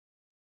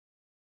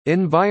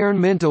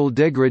Environmental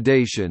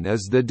degradation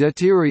is the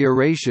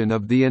deterioration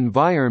of the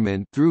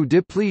environment through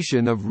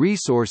depletion of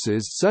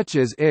resources such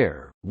as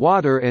air,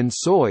 water and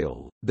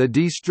soil, the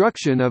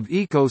destruction of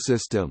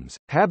ecosystems,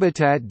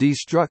 habitat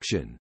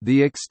destruction,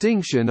 the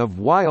extinction of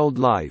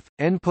wildlife,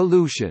 and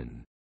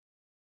pollution.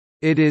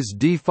 It is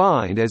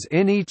defined as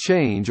any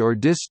change or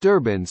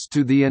disturbance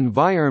to the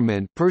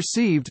environment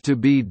perceived to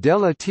be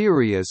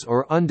deleterious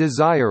or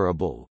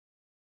undesirable.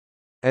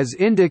 As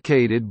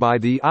indicated by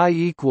the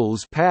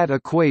I=PAT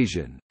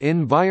equation,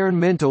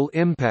 environmental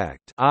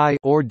impact I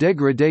or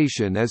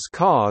degradation is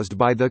caused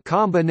by the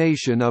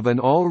combination of an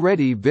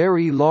already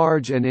very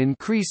large and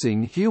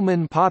increasing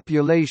human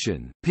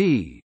population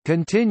P,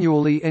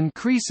 continually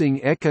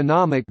increasing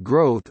economic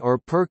growth or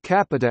per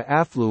capita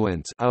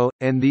affluence O,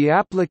 and the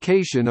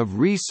application of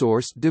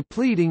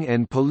resource-depleting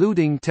and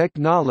polluting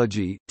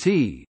technology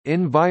T.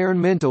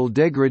 Environmental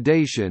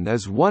degradation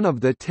is one of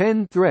the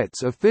 10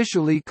 threats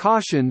officially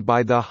cautioned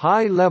by the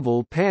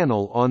High-Level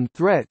Panel on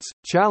Threats,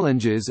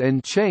 Challenges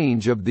and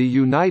Change of the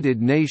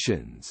United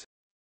Nations.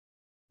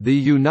 The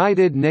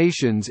United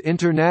Nations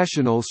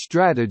International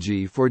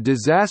Strategy for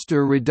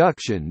Disaster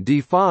Reduction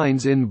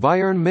defines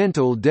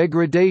environmental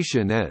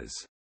degradation as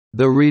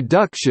the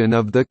reduction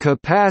of the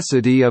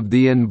capacity of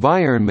the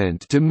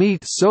environment to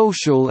meet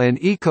social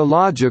and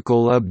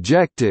ecological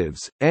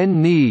objectives,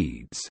 and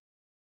needs.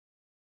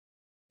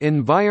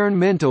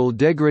 Environmental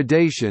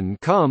degradation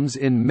comes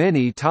in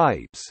many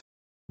types.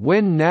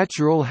 When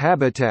natural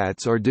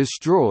habitats are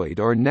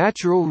destroyed or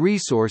natural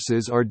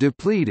resources are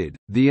depleted,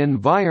 the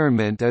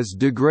environment is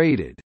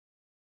degraded.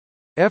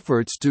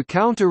 Efforts to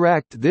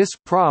counteract this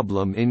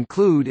problem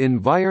include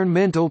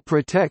environmental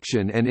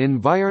protection and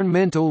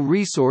environmental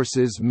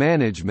resources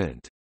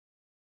management.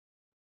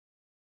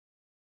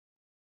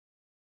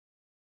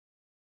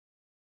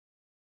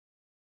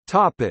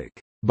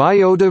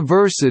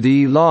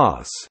 Biodiversity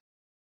loss.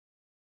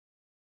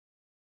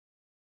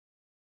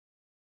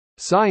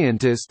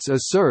 Scientists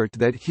assert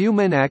that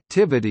human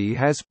activity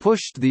has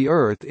pushed the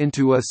Earth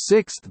into a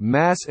sixth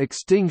mass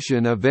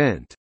extinction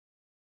event.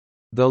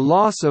 The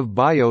loss of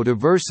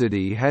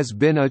biodiversity has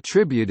been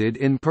attributed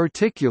in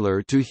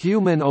particular to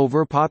human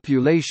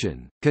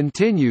overpopulation,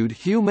 continued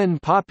human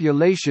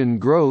population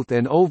growth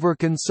and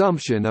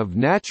overconsumption of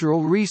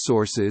natural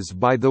resources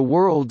by the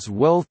world's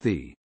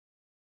wealthy.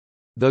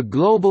 The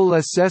Global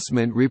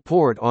Assessment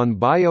Report on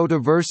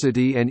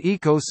Biodiversity and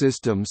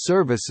Ecosystem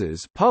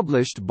Services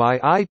published by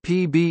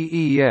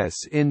IPBES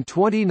in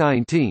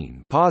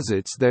 2019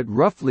 posits that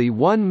roughly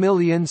 1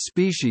 million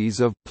species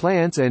of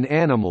plants and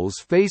animals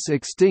face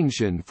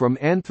extinction from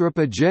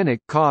anthropogenic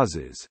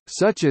causes,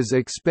 such as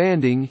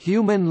expanding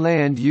human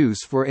land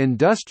use for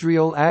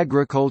industrial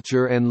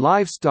agriculture and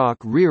livestock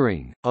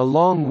rearing,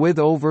 along with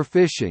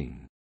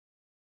overfishing.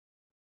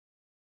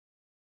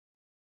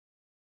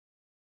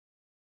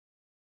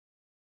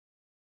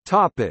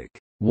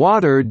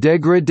 Water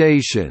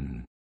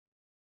degradation.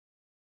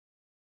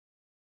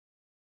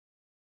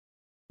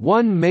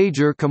 One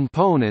major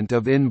component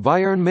of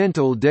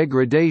environmental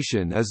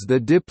degradation is the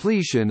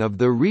depletion of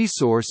the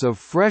resource of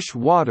fresh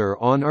water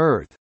on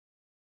Earth.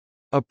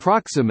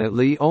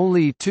 Approximately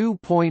only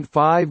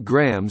 2.5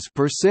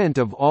 grams%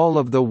 of all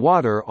of the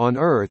water on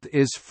Earth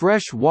is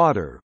fresh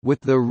water, with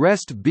the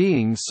rest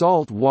being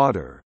salt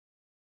water.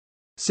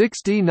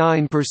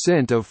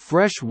 69% of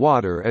fresh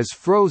water is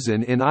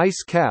frozen in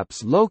ice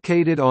caps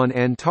located on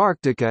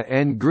Antarctica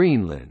and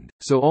Greenland,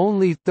 so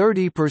only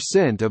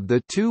 30% of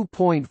the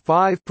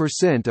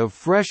 2.5% of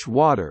fresh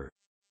water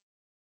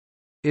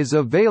is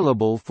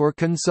available for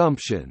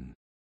consumption.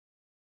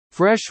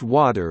 Fresh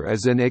water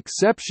is an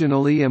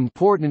exceptionally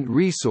important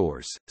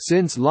resource,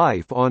 since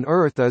life on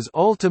Earth is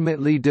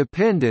ultimately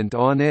dependent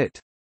on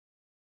it.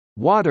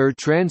 Water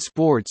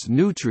transports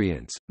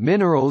nutrients,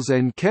 minerals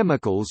and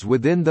chemicals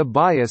within the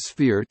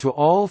biosphere to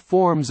all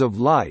forms of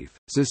life,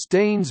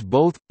 sustains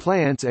both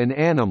plants and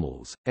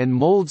animals, and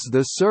molds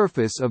the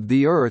surface of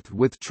the Earth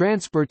with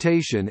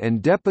transportation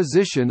and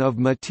deposition of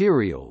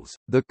materials.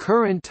 The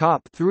current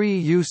top 3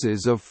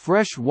 uses of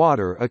fresh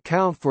water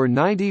account for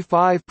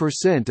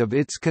 95% of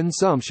its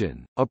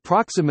consumption.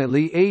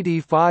 Approximately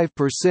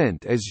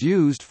 85% is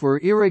used for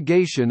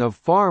irrigation of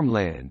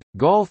farmland,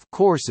 golf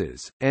courses,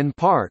 and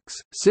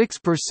parks.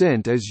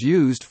 6% is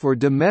used for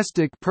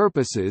domestic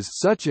purposes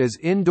such as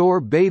indoor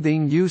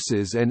bathing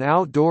uses and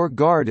outdoor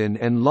garden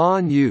and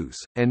lawn use,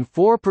 and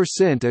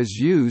 4% is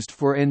used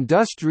for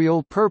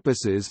industrial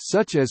purposes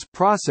such as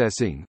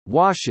processing,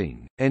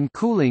 washing, and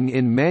cooling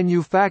in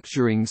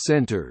manufacturing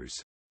centers.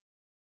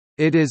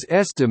 It is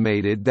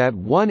estimated that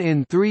 1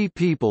 in 3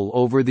 people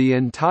over the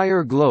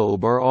entire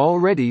globe are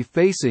already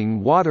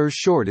facing water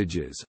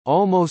shortages.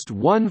 Almost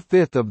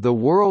 1/5 of the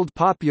world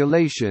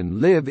population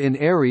live in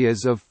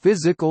areas of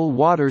physical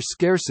water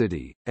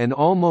scarcity, and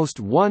almost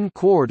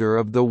 1/4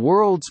 of the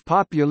world's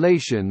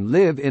population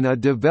live in a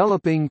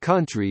developing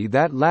country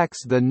that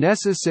lacks the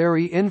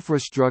necessary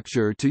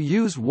infrastructure to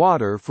use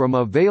water from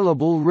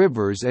available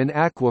rivers and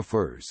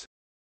aquifers.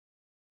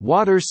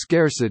 Water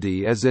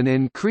scarcity is an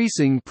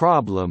increasing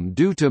problem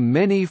due to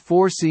many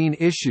foreseen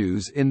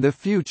issues in the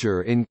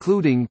future,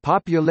 including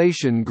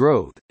population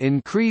growth,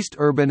 increased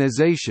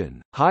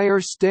urbanization,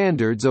 higher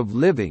standards of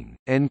living,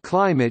 and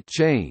climate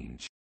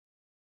change.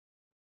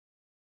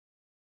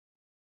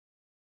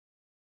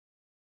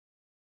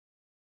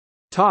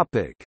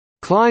 Topic: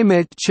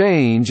 Climate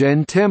change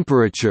and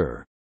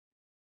temperature.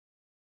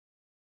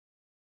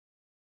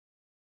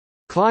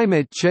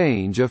 Climate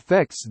change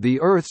affects the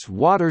Earth's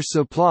water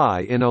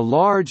supply in a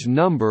large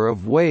number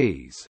of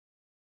ways.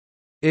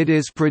 It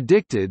is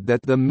predicted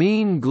that the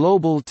mean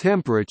global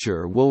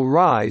temperature will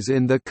rise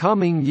in the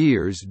coming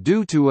years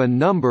due to a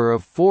number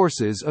of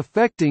forces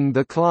affecting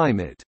the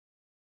climate.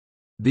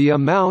 The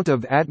amount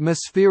of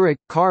atmospheric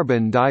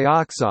carbon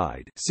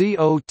dioxide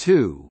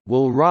 (CO2)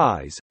 will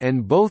rise,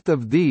 and both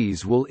of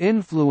these will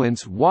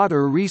influence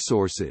water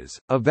resources.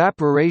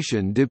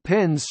 Evaporation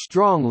depends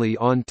strongly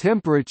on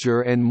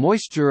temperature and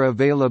moisture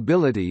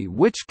availability,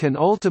 which can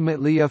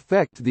ultimately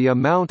affect the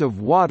amount of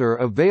water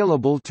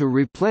available to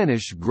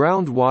replenish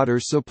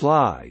groundwater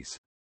supplies.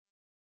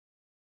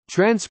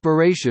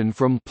 Transpiration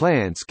from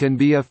plants can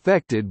be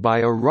affected by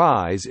a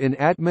rise in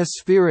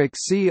atmospheric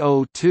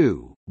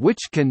CO2, which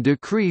can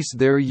decrease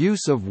their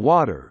use of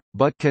water,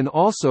 but can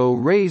also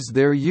raise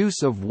their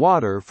use of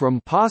water from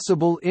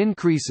possible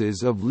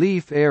increases of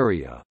leaf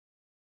area.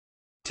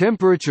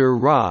 Temperature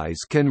rise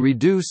can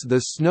reduce the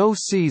snow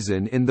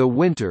season in the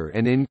winter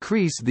and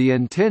increase the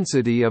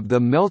intensity of the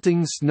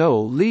melting snow,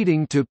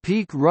 leading to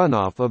peak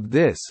runoff of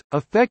this,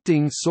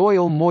 affecting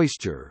soil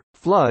moisture,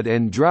 flood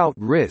and drought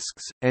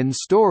risks, and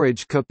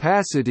storage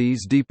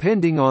capacities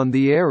depending on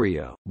the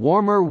area.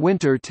 Warmer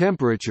winter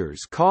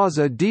temperatures cause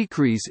a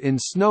decrease in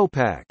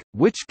snowpack,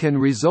 which can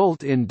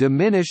result in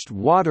diminished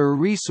water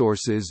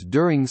resources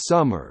during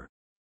summer.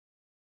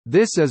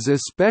 This is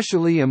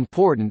especially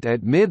important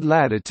at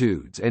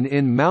mid-latitudes and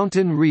in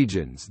mountain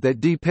regions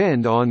that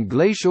depend on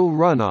glacial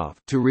runoff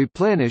to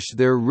replenish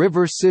their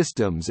river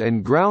systems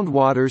and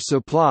groundwater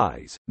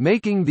supplies,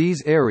 making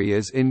these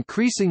areas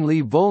increasingly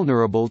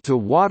vulnerable to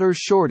water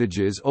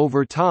shortages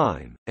over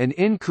time. An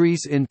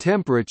increase in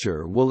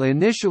temperature will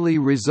initially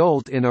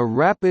result in a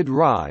rapid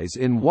rise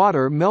in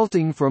water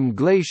melting from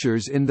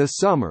glaciers in the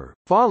summer,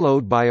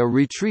 followed by a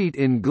retreat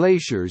in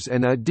glaciers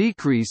and a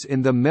decrease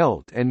in the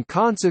melt and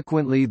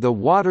consequently the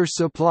water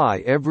supply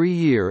every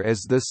year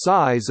as the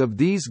size of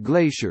these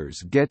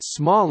glaciers gets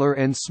smaller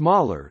and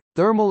smaller.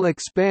 Thermal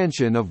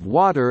expansion of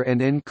water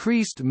and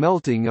increased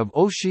melting of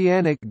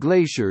oceanic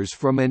glaciers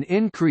from an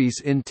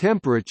increase in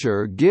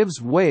temperature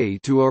gives way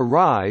to a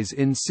rise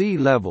in sea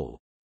level.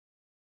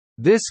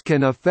 This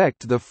can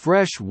affect the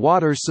fresh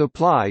water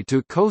supply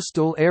to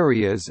coastal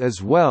areas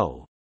as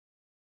well.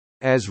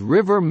 As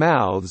river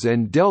mouths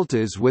and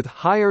deltas with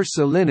higher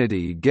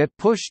salinity get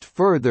pushed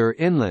further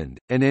inland,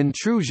 an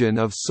intrusion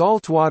of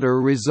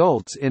saltwater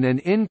results in an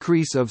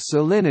increase of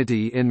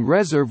salinity in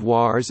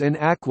reservoirs and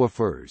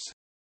aquifers.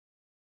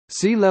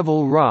 Sea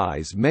level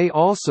rise may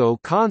also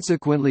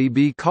consequently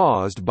be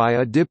caused by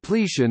a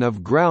depletion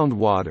of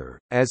groundwater,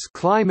 as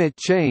climate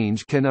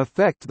change can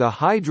affect the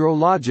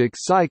hydrologic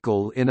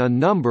cycle in a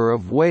number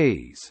of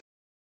ways.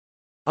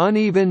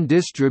 Uneven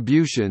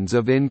distributions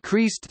of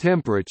increased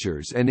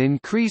temperatures and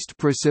increased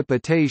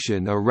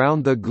precipitation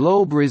around the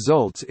globe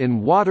results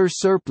in water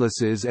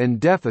surpluses and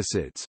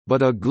deficits,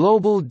 but a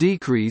global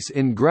decrease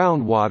in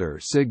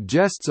groundwater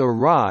suggests a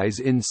rise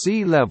in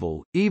sea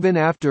level, even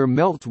after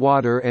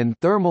meltwater and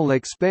thermal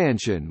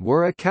expansion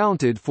were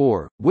accounted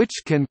for,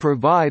 which can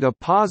provide a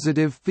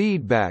positive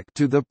feedback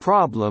to the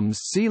problems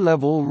sea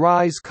level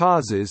rise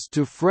causes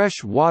to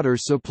fresh water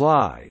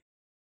supply.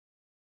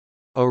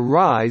 A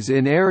rise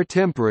in air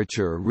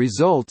temperature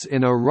results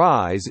in a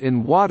rise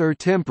in water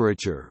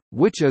temperature,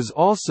 which is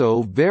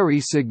also very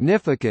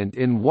significant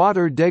in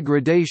water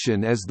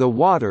degradation as the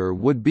water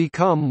would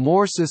become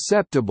more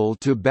susceptible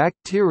to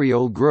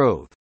bacterial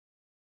growth.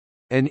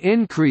 An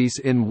increase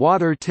in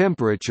water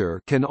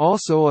temperature can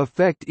also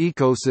affect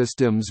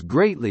ecosystems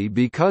greatly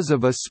because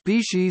of a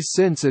species'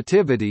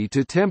 sensitivity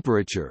to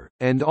temperature,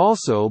 and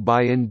also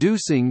by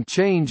inducing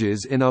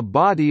changes in a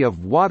body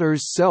of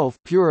water's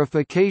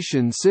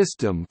self-purification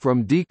system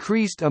from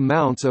decreased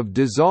amounts of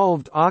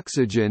dissolved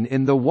oxygen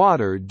in the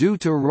water due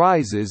to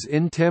rises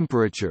in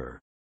temperature.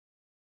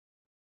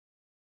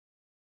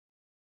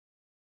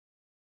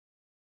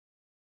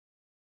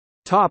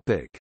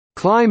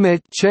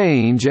 Climate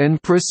change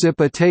and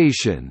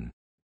precipitation.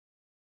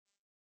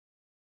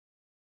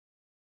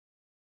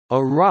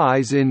 A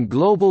rise in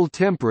global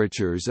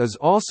temperatures is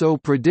also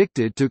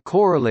predicted to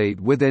correlate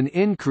with an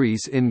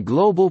increase in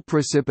global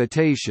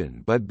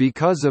precipitation, but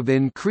because of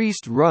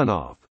increased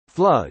runoff,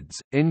 floods,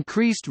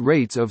 increased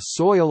rates of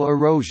soil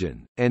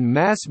erosion, and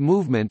mass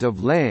movement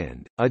of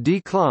land, a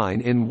decline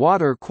in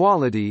water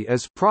quality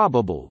is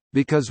probable,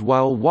 because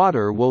while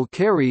water will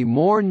carry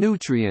more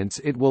nutrients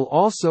it will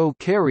also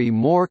carry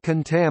more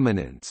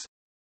contaminants.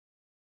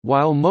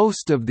 While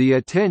most of the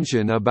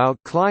attention about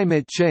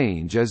climate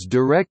change is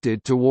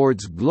directed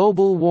towards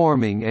global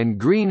warming and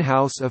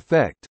greenhouse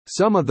effect,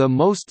 some of the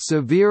most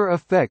severe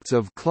effects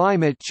of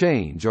climate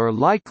change are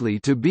likely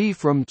to be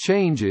from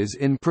changes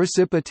in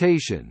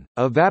precipitation,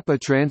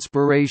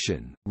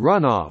 evapotranspiration,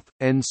 runoff,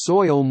 and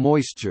soil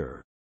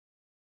moisture.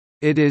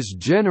 It is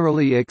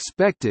generally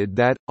expected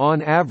that,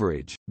 on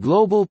average,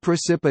 global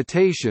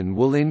precipitation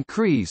will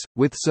increase,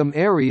 with some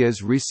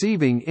areas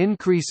receiving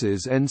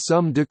increases and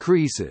some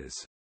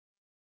decreases.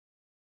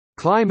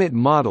 Climate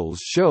models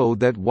show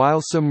that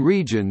while some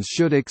regions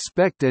should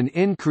expect an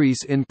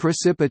increase in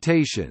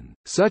precipitation,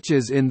 such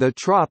as in the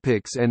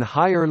tropics and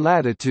higher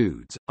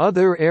latitudes,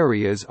 other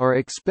areas are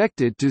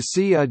expected to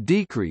see a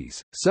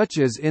decrease, such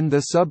as in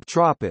the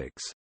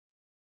subtropics.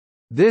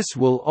 This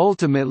will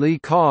ultimately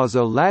cause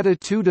a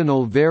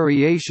latitudinal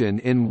variation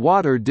in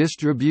water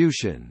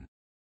distribution.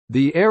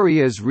 The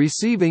areas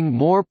receiving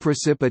more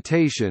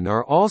precipitation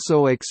are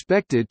also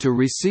expected to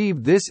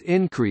receive this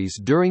increase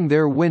during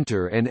their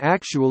winter and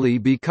actually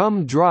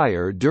become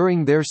drier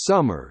during their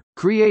summer,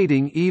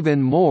 creating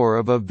even more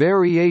of a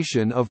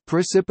variation of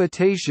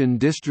precipitation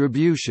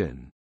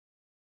distribution.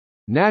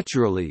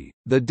 Naturally,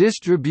 the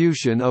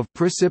distribution of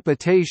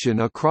precipitation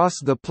across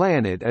the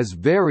planet is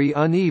very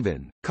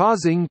uneven,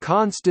 causing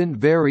constant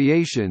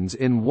variations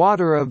in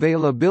water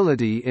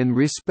availability in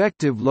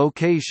respective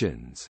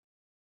locations.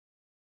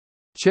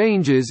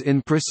 Changes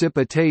in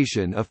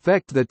precipitation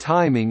affect the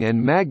timing and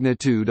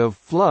magnitude of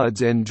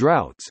floods and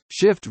droughts,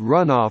 shift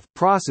runoff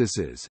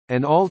processes,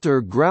 and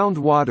alter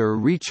groundwater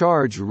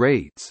recharge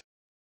rates.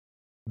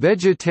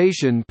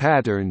 Vegetation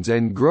patterns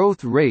and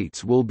growth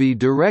rates will be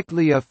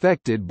directly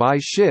affected by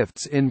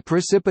shifts in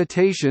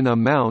precipitation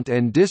amount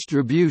and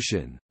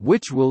distribution,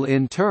 which will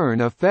in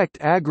turn affect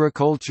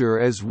agriculture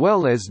as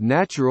well as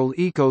natural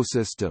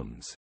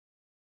ecosystems.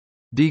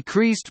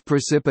 Decreased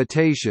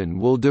precipitation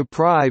will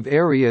deprive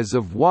areas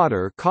of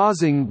water,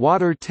 causing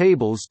water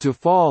tables to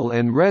fall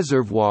and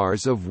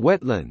reservoirs of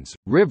wetlands,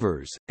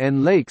 rivers,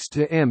 and lakes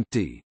to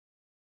empty.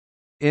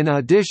 In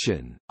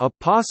addition, a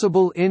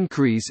possible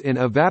increase in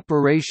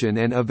evaporation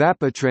and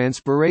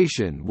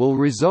evapotranspiration will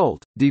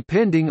result,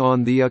 depending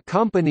on the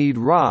accompanied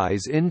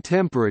rise in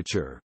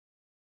temperature.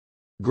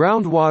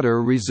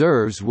 Groundwater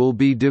reserves will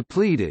be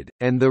depleted,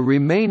 and the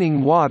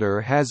remaining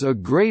water has a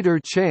greater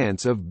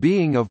chance of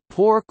being of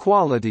poor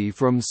quality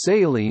from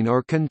saline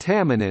or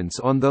contaminants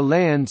on the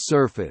land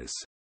surface.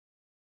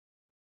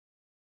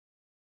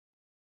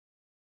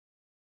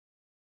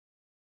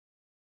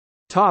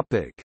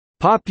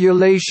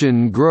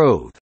 Population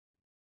growth.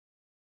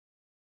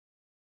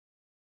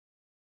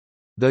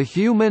 The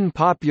human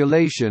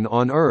population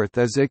on Earth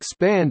is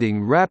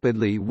expanding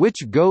rapidly,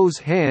 which goes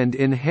hand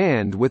in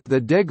hand with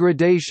the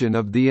degradation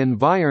of the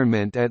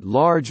environment at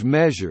large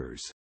measures.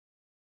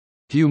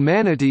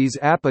 Humanity's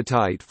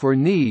appetite for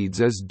needs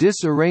is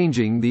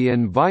disarranging the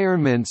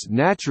environment's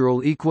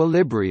natural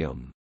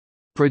equilibrium.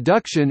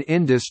 Production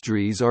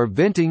industries are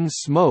venting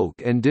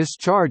smoke and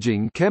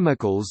discharging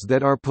chemicals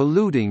that are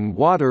polluting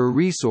water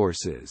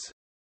resources.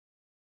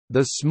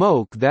 The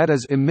smoke that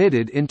is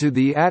emitted into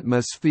the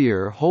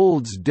atmosphere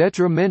holds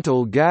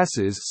detrimental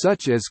gases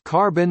such as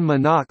carbon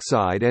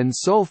monoxide and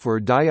sulfur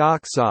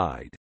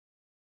dioxide.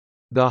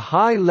 The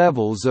high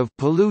levels of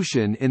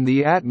pollution in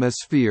the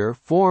atmosphere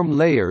form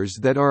layers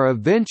that are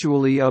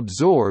eventually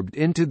absorbed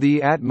into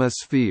the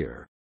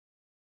atmosphere.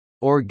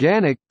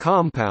 Organic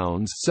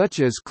compounds such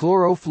as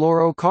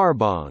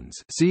chlorofluorocarbons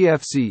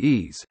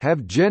 (CFCs)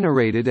 have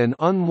generated an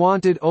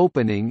unwanted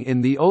opening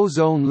in the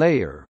ozone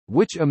layer,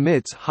 which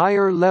emits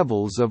higher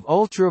levels of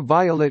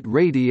ultraviolet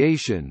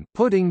radiation,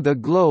 putting the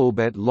globe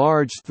at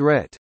large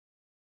threat.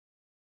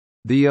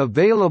 The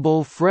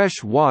available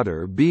fresh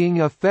water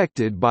being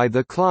affected by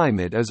the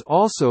climate is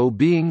also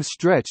being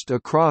stretched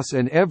across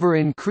an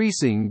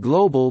ever-increasing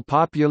global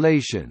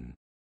population.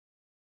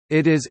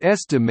 It is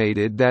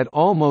estimated that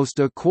almost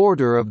a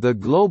quarter of the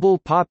global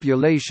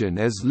population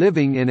is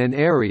living in an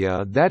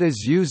area that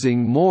is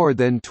using more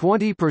than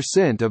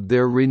 20% of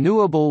their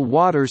renewable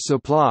water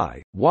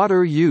supply.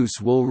 Water use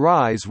will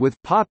rise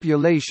with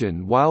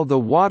population, while the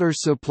water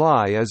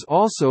supply is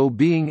also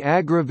being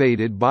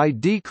aggravated by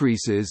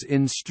decreases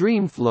in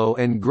streamflow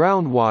and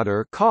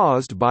groundwater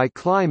caused by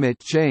climate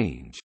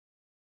change.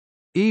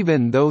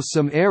 Even though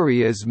some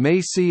areas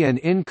may see an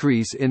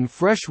increase in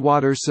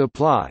freshwater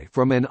supply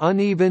from an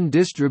uneven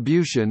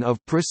distribution of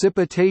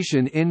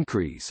precipitation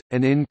increase,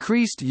 an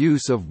increased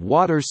use of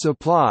water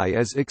supply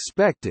is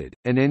expected.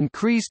 An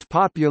increased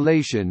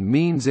population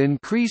means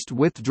increased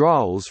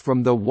withdrawals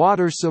from the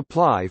water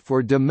supply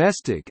for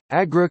domestic,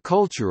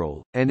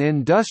 agricultural, and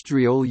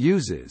industrial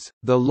uses,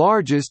 the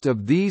largest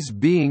of these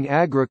being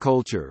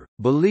agriculture,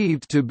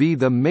 believed to be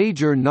the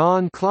major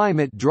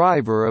non-climate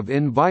driver of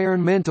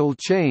environmental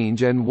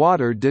change and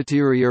water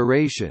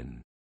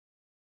deterioration.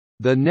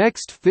 The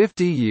next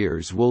 50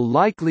 years will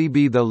likely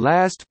be the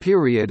last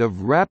period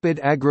of rapid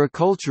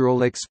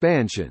agricultural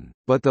expansion,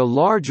 but the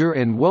larger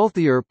and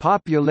wealthier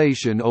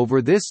population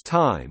over this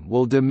time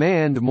will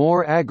demand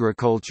more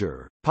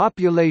agriculture.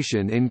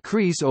 population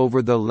increase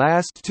over the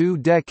last 2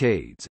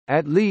 decades,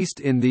 at least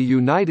in the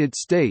United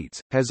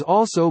States, has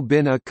also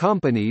been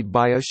accompanied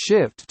by a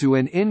shift to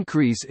an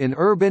increase in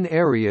urban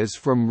areas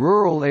from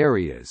rural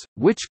areas,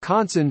 which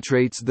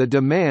concentrates the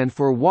demand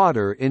for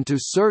water into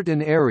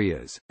certain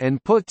areas,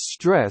 and puts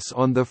stress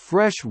on the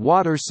fresh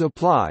water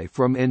supply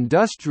from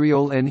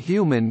industrial and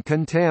human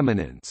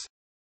contaminants.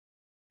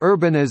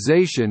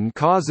 Urbanization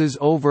causes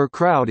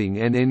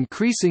overcrowding and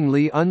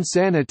increasingly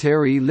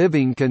unsanitary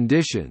living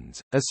conditions,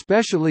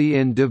 especially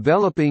in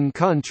developing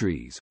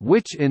countries,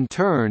 which in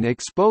turn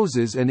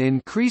exposes an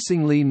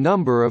increasingly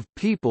number of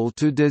people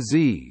to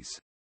disease.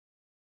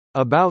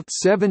 About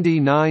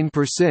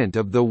 79%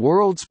 of the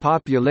world's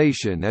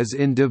population is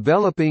in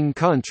developing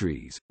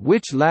countries,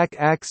 which lack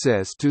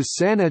access to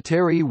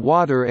sanitary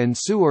water and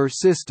sewer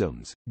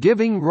systems,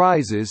 giving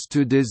rises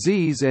to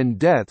disease and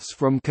deaths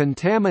from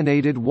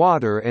contaminated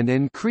water and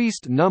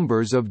increased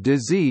numbers of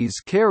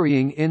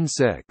disease-carrying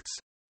insects.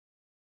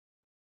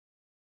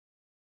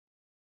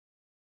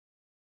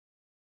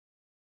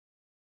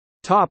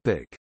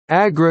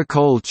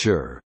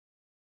 Agriculture.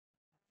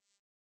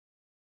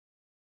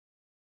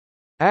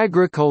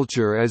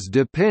 Agriculture is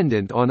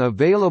dependent on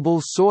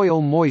available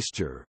soil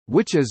moisture,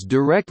 which is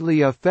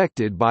directly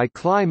affected by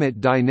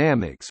climate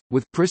dynamics,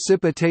 with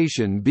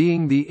precipitation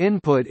being the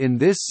input in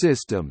this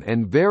system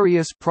and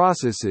various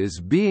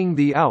processes being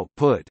the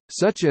output,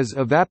 such as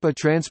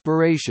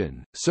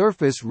evapotranspiration,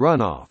 surface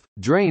runoff,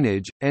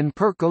 drainage, and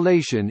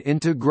percolation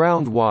into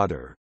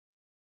groundwater.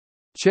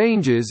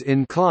 Changes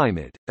in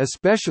climate,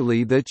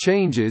 especially the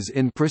changes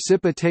in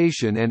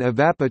precipitation and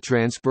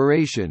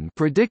evapotranspiration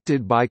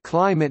predicted by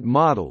climate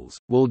models,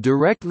 will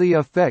directly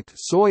affect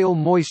soil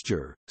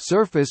moisture,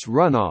 surface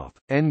runoff,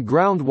 and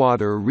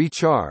groundwater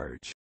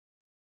recharge.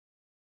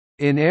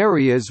 In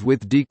areas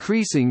with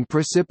decreasing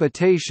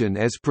precipitation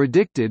as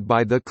predicted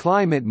by the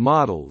climate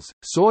models,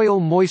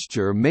 soil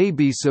moisture may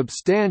be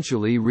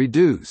substantially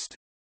reduced.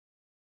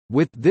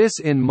 With this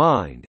in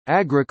mind,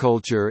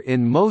 agriculture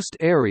in most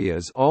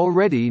areas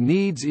already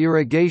needs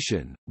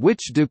irrigation,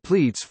 which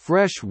depletes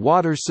fresh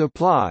water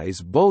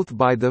supplies both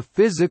by the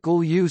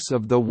physical use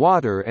of the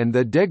water and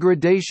the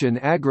degradation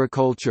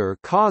agriculture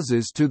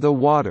causes to the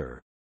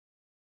water.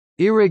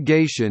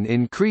 Irrigation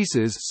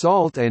increases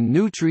salt and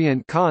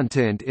nutrient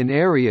content in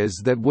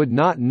areas that would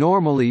not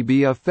normally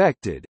be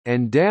affected,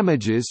 and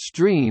damages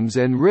streams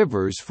and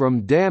rivers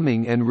from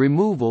damming and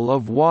removal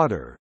of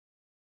water.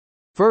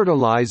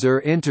 Fertilizer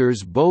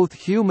enters both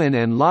human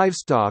and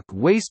livestock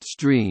waste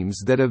streams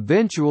that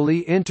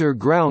eventually enter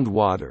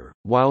groundwater,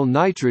 while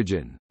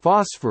nitrogen,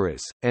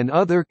 phosphorus, and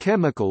other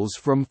chemicals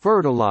from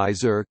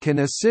fertilizer can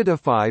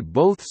acidify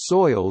both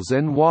soils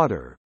and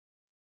water.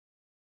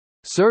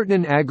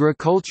 Certain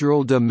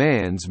agricultural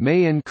demands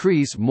may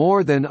increase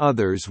more than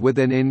others with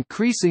an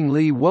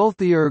increasingly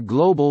wealthier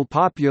global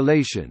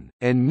population,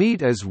 and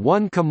meat is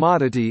one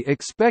commodity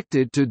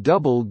expected to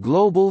double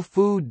global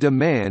food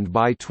demand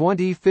by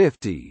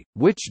 2050,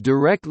 which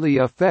directly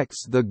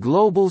affects the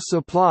global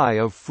supply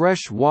of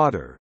fresh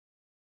water.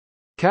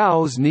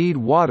 Cows need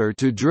water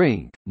to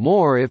drink,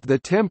 more if the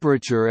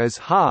temperature is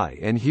high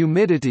and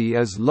humidity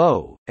is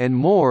low, and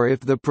more if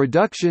the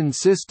production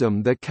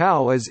system the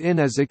cow is in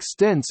is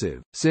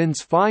extensive,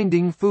 since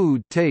finding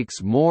food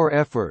takes more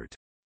effort.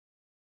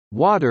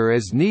 Water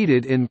is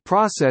needed in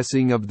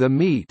processing of the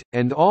meat,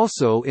 and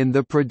also in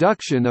the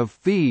production of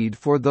feed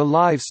for the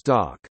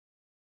livestock.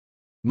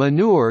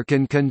 Manure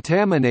can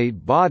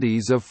contaminate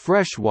bodies of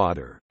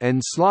freshwater, and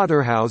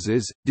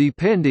slaughterhouses,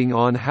 depending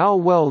on how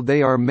well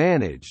they are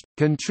managed,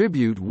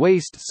 contribute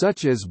waste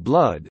such as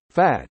blood,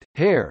 fat,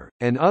 hair,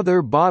 and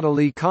other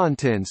bodily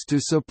contents to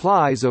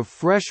supplies of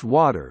fresh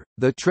water.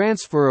 The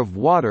transfer of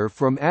water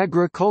from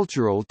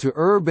agricultural to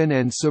urban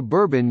and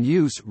suburban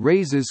use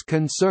raises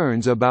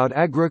concerns about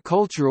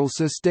agricultural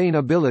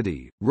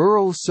sustainability,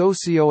 rural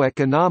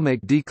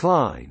socioeconomic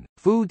decline,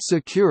 food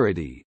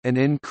security, an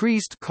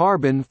increased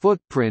carbon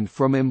footprint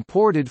from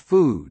imported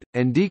food,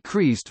 and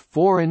decreased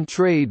foreign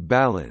trade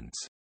balance.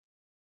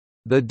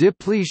 The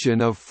depletion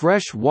of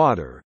fresh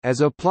water, as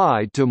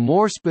applied to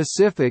more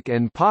specific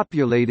and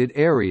populated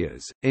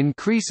areas,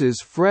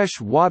 increases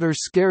fresh water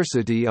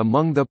scarcity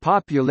among the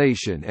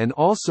population and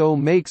also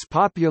makes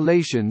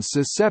populations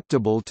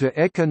susceptible to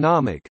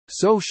economic,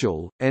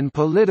 social, and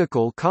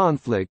political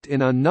conflict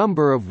in a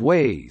number of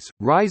ways.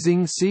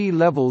 Rising sea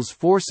levels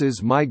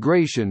forces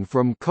migration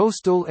from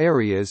coastal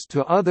areas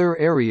to other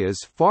areas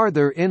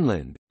farther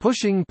inland,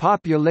 pushing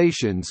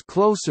populations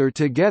closer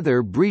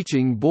together,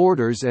 breaching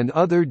borders and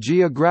other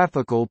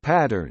geographical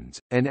patterns,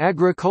 and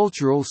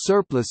agricultural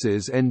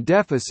surpluses and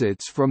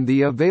deficits from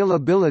the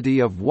availability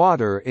of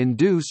water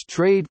induce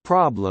trade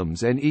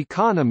problems and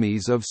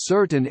economies of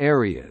certain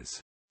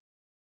areas.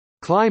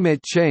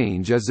 Climate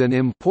change is an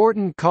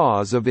important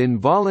cause of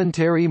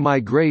involuntary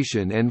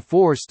migration and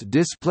forced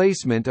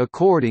displacement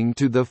according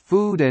to the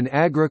Food and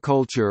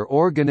Agriculture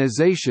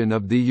Organization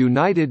of the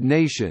United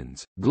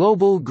Nations.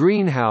 Global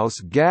greenhouse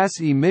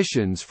gas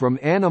emissions from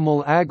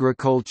animal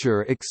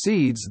agriculture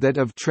exceeds that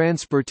of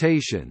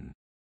transportation.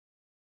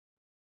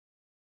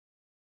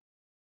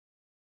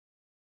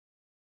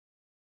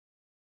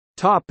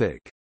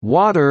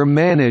 Water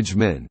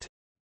management.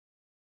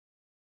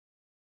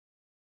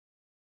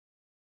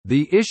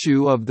 The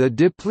issue of the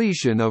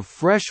depletion of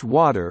fresh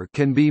water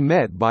can be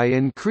met by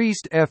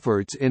increased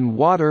efforts in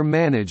water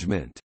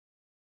management.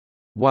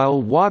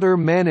 While water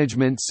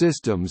management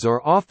systems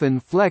are often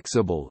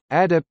flexible,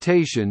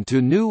 adaptation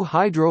to new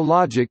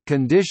hydrologic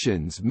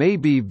conditions may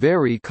be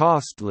very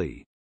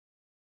costly.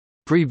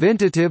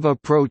 Preventative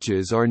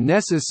approaches are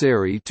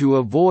necessary to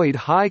avoid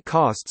high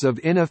costs of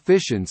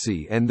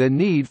inefficiency and the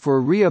need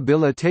for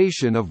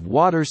rehabilitation of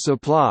water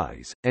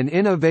supplies, and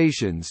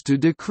innovations to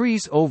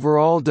decrease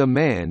overall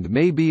demand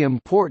may be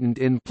important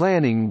in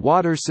planning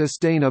water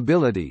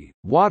sustainability.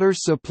 Water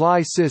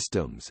supply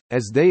systems,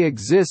 as they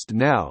exist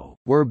now,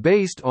 were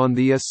based on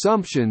the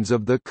assumptions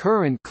of the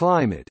current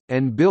climate,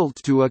 and built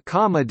to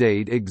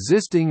accommodate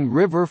existing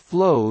river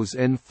flows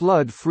and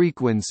flood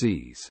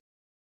frequencies.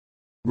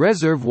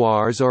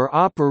 Reservoirs are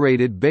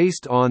operated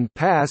based on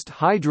past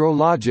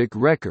hydrologic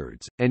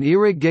records, and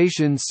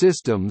irrigation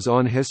systems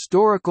on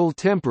historical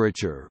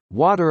temperature,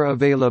 water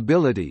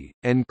availability,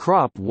 and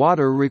crop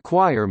water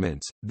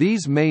requirements.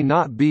 These may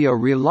not be a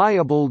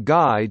reliable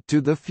guide to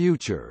the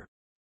future.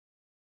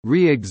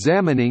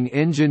 Re-examining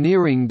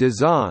engineering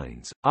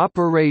designs,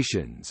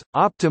 operations,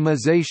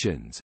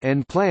 optimizations,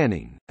 and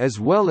planning,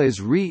 as well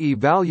as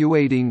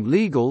re-evaluating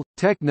legal,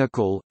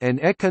 technical, and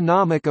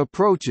economic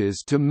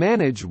approaches to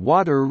manage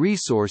water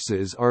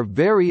resources are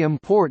very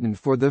important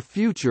for the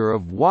future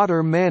of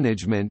water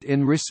management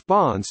in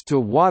response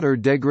to water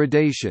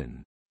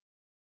degradation.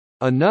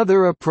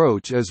 Another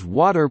approach is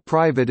water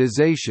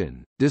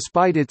privatization.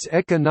 Despite its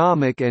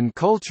economic and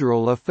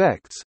cultural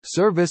effects,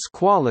 service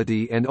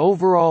quality and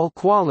overall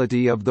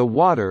quality of the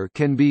water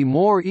can be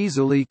more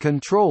easily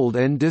controlled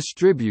and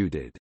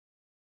distributed.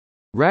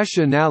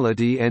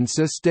 Rationality and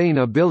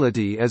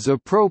sustainability is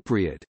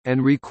appropriate,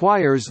 and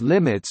requires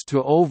limits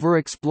to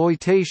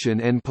overexploitation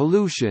and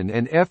pollution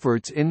and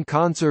efforts in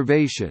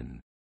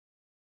conservation.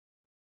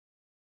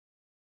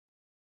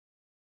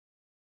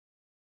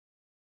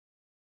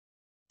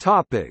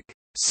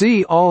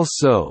 See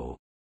also: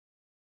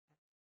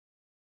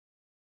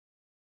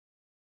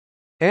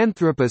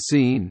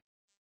 Anthropocene,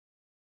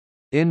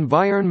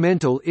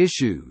 environmental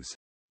issues,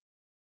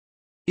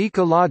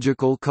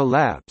 ecological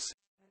collapse,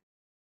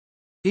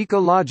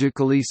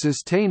 ecologically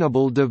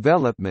sustainable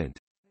development,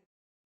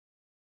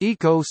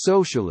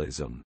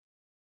 eco-socialism,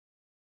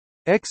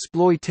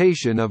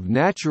 exploitation of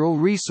natural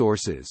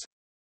resources,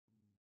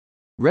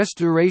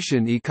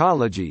 restoration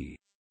ecology,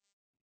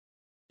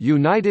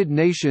 United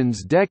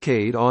Nations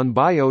Decade on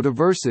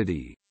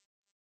Biodiversity,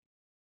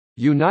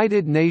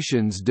 United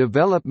Nations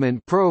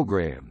Development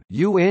Programme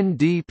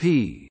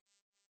 (UNDP),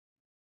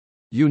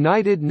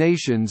 United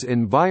Nations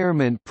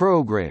Environment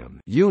Programme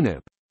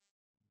 (UNEP),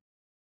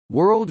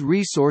 World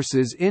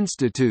Resources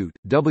Institute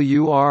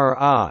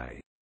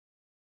 (WRI).